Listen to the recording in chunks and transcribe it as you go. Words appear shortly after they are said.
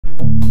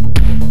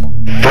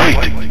All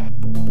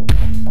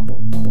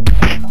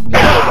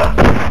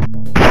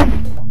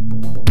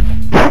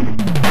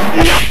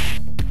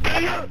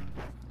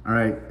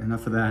right,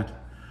 enough of that.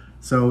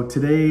 So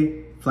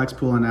today,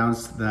 FlexPool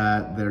announced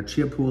that their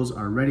chia pools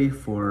are ready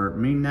for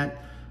mainnet.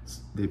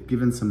 They've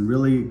given some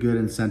really good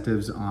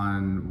incentives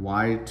on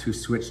why to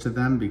switch to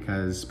them,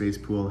 because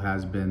SpacePool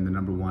has been the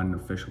 #1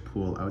 official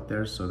pool out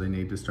there, so they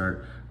need to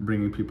start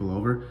bringing people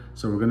over.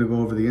 So we're gonna go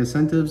over the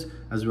incentives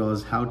as well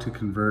as how to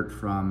convert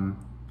from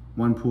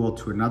one pool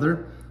to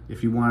another.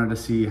 If you wanted to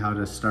see how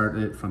to start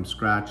it from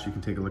scratch, you can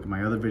take a look at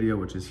my other video,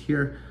 which is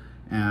here.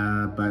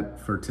 But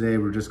for today,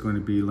 we're just going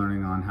to be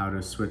learning on how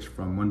to switch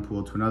from one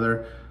pool to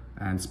another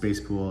and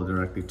SpacePool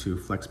directly to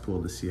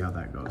FlexPool to see how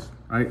that goes.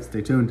 All right,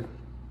 stay tuned.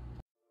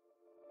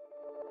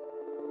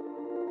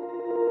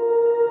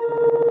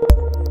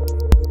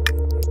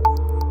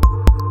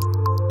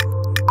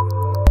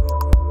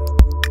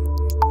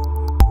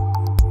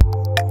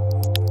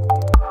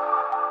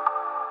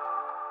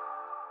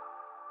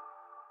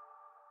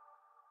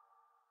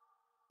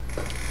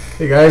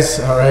 Hey guys,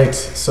 all right,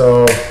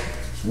 so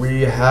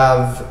we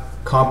have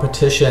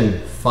competition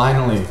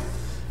finally.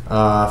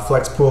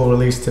 FlexPool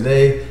released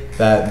today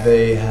that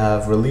they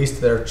have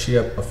released their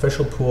chia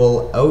official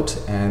pool out,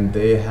 and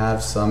they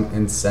have some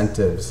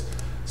incentives.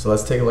 So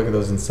let's take a look at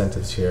those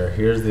incentives here.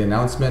 Here's the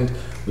announcement.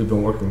 We've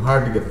been working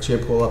hard to get the chia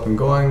pool up and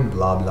going,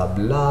 blah, blah,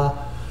 blah.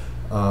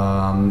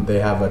 They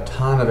have a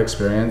ton of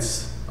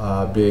experience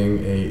being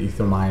a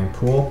Ethereum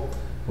pool,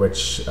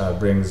 which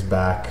brings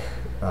back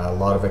a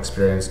lot of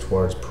experience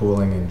towards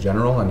pooling in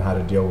general and how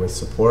to deal with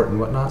support and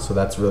whatnot. So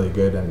that's really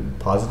good and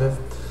positive.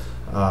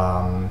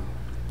 Blah,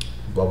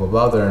 blah,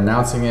 blah. They're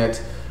announcing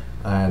it,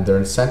 and their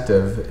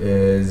incentive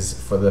is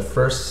for the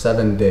first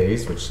 7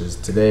 days, which is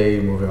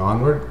today moving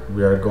onward,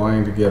 we are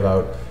going to give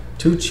out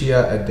 2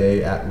 chia a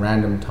day at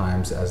random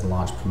times as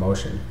launch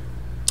promotion.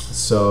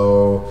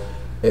 So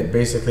it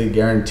basically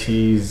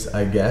guarantees,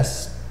 I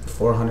guess,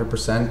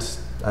 400%.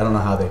 I don't know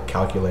how they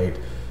calculate.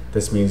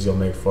 This means you'll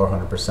make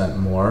 400%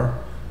 more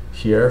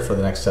here for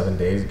the next 7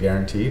 days,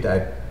 guaranteed.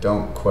 I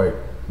don't quite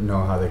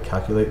know how they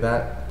calculate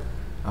that.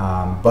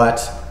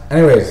 But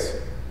anyways,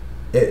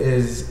 it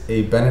is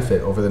a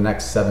benefit over the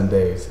next 7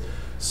 days.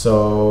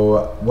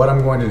 So what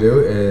I'm going to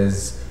do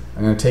is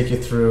I'm going to take you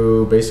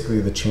through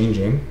basically the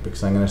changing,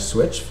 because I'm going to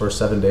switch for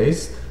 7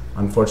 days.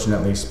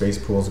 Unfortunately,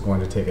 SpacePool is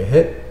going to take a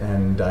hit,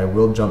 and I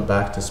will jump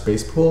back to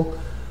SpacePool.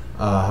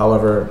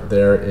 However,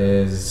 there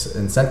is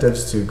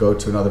incentives to go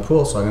to another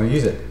pool, so I'm going to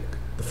use it.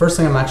 The first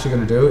thing I'm actually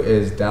going to do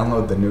is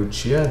download the new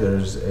chia.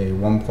 There's a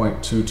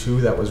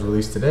 1.22 that was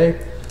released today.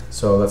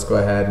 So let's go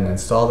ahead and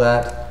install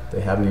that.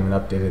 They haven't even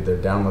updated their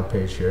download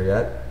page here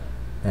yet.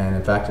 And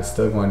in fact, it's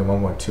still going to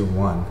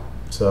 1.21.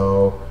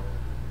 So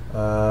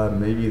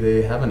maybe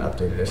they haven't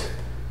updated it.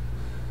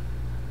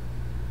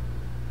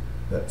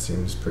 That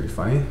seems pretty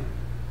funny.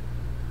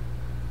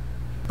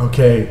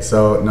 Okay,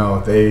 so no,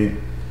 they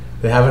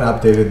haven't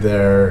updated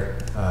their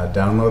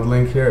download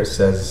link here. It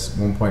says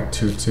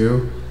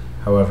 1.22.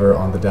 However,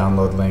 on the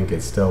download link,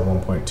 it's still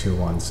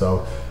 1.21.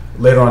 So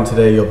later on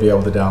today, you'll be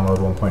able to download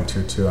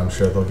 1.22. I'm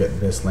sure they'll get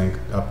this link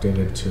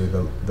updated to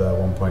the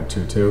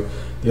 1.22.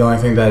 The only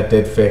thing that it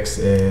did fix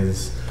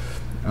is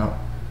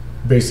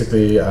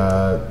basically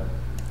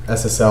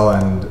SSL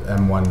and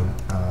M1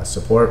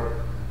 support,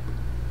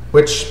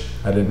 which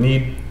I didn't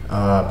need,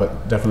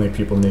 but definitely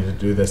people need to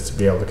do this to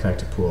be able to connect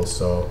to pools.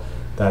 So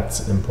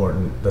that's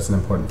important. That's an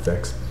important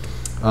fix.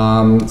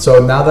 So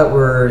now that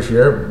we're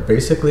here,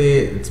 basically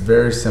it's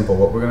very simple.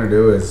 What we're going to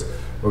do is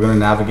we're going to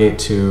navigate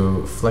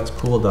to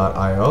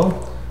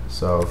flexpool.io.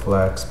 So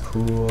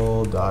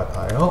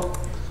flexpool.io.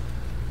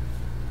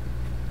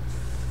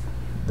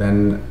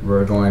 Then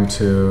we're going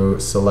to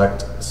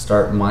select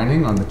start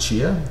mining on the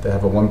chia. They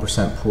have a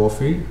 1% pool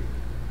fee.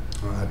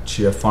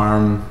 Chia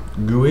farm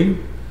GUI.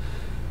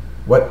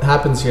 What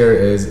happens here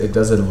is it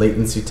does a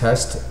latency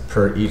test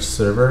per each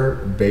server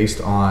based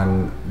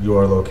on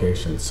your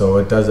location. So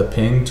it does a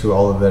ping to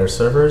all of their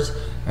servers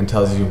and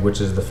tells you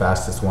which is the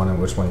fastest one and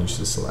which one you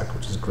should select,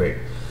 which is great.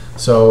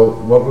 So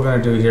what we're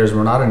going to do here is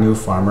we're not a new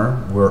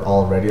farmer, we're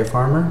already a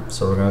farmer.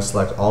 So we're going to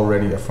select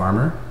already a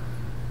farmer.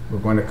 We're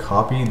going to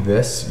copy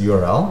this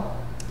URL,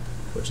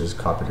 which is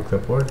copy to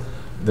clipboard.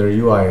 Their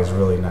UI is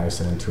really nice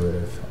and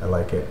intuitive. I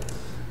like it.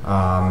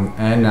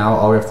 And now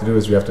all we have to do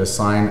is we have to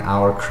assign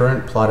our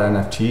current Plot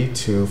NFT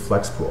to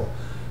FlexPool.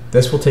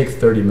 This will take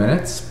 30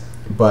 minutes,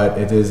 but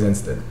it is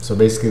instant. So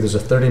basically there's a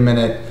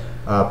 30-minute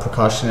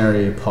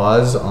precautionary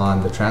pause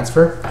on the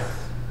transfer,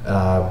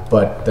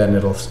 but then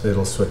it'll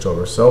switch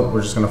over. So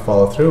we're just going to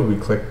follow through. We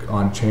click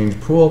on change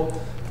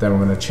pool, then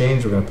we're going to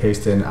change, we're going to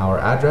paste in our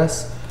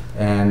address,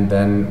 and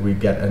then we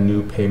get a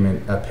new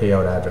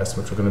payout address,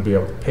 which we're going to be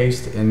able to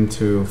paste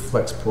into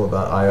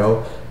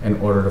flexpool.io in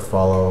order to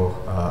follow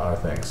our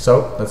thing.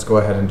 So let's go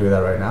ahead and do that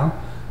right now.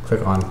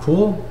 Click on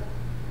pool.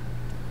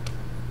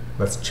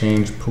 Let's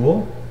change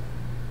pool.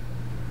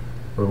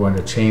 We're going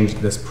to change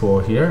this pool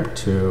here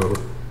to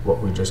what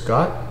we just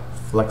got,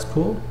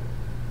 FlexPool.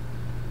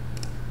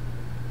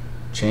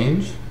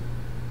 Change.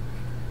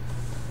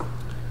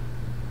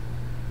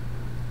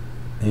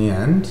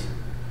 And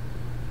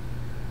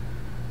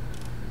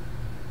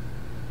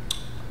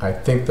I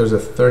think there's a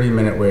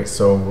 30-minute wait,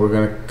 so we're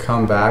gonna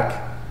come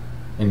back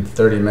in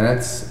 30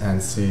 minutes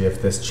and see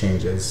if this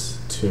changes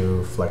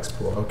to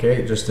FlexPool.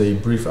 Okay, just a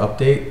brief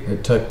update.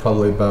 It took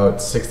probably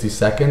about 60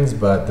 seconds,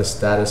 but the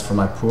status for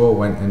my pool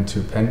went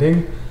into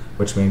pending,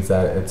 which means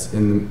that it's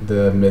in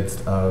the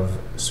midst of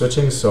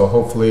switching. So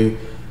hopefully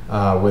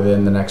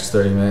within the next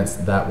 30 minutes,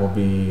 that will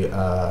be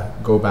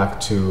go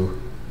back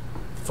to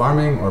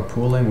farming or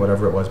pooling,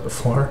 whatever it was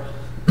before.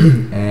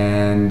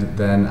 And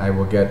then I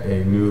will get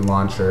a new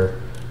launcher.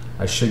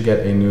 I should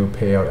get a new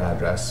payout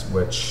address,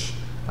 which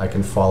I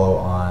can follow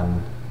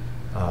on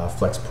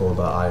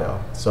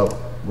flexpool.io. So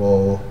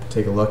we'll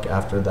take a look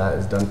after that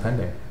is done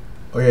pending.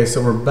 Okay,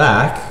 so we're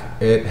back.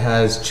 It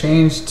has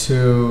changed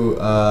to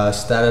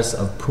status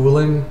of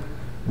pooling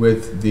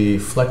with the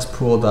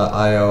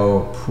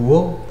flexpool.io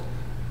pool.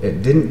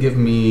 It didn't give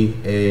me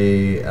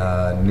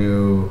a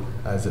new,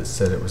 as it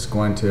said it was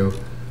going to.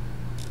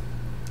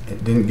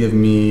 It didn't give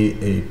me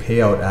a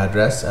payout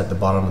address at the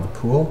bottom of the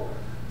pool.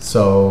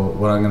 So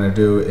what I'm gonna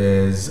do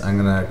is I'm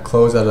gonna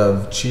close out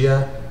of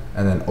Chia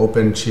and then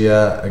open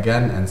Chia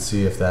again and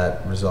see if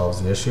that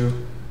resolves the issue.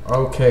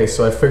 Okay,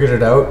 so I figured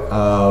it out.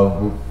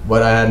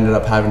 What I ended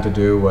up having to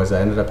do was I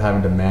ended up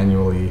having to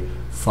manually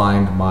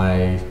find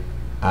my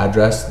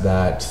address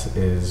that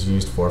is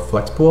used for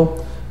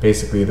FlexPool.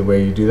 Basically, the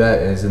way you do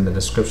that is in the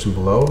description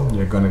below.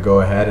 You're going to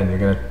go ahead and you're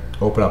going to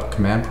open up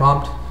command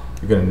prompt.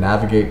 You're going to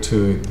navigate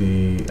to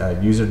the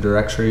user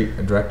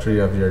directory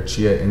of your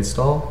Chia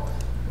install.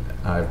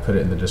 I've put it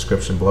in the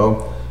description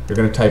below. You're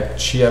going to type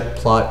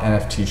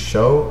chia-blockchain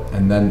show,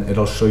 and then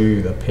it'll show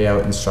you the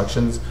payout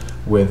instructions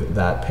with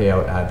that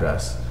payout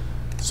address.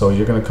 So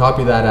you're going to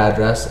copy that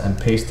address and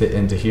paste it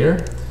into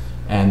here,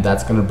 and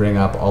that's going to bring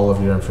up all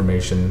of your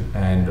information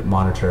and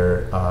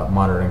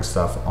monitoring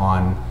stuff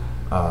on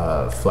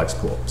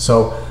FlexPool.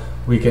 So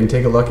we can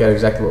take a look at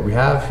exactly what we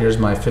have. Here's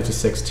my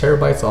 56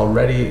 terabytes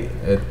already.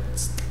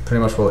 It's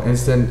pretty much full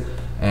instant,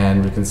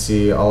 and we can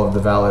see all of the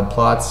valid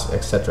plots,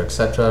 etc.,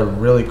 etc.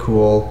 Really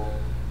cool,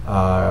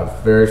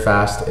 very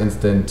fast,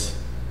 instant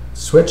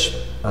switch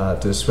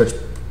to switch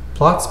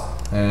plots,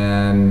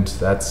 and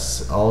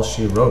that's all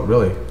she wrote,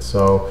 really.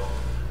 So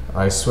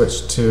I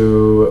switched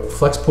to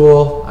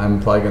FlexPool.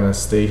 I'm probably gonna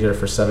stay here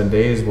for 7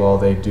 days while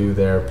they do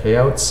their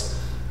payouts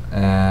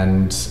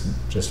and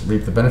just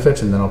reap the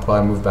benefits, and then I'll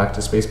probably move back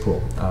to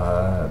Spacepool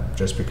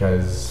just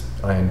because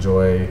I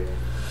enjoy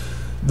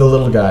the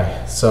little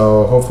guy.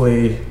 So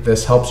hopefully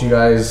this helps you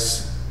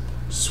guys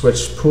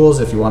switch pools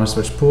if you want to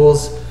switch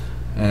pools,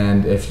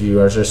 and if you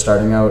are just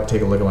starting out,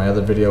 take a look at my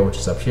other video, which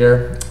is up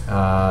here.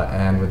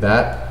 And with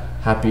that,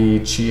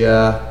 happy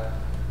Chia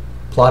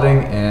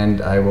plotting,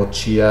 and I will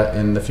Chia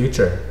in the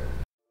future.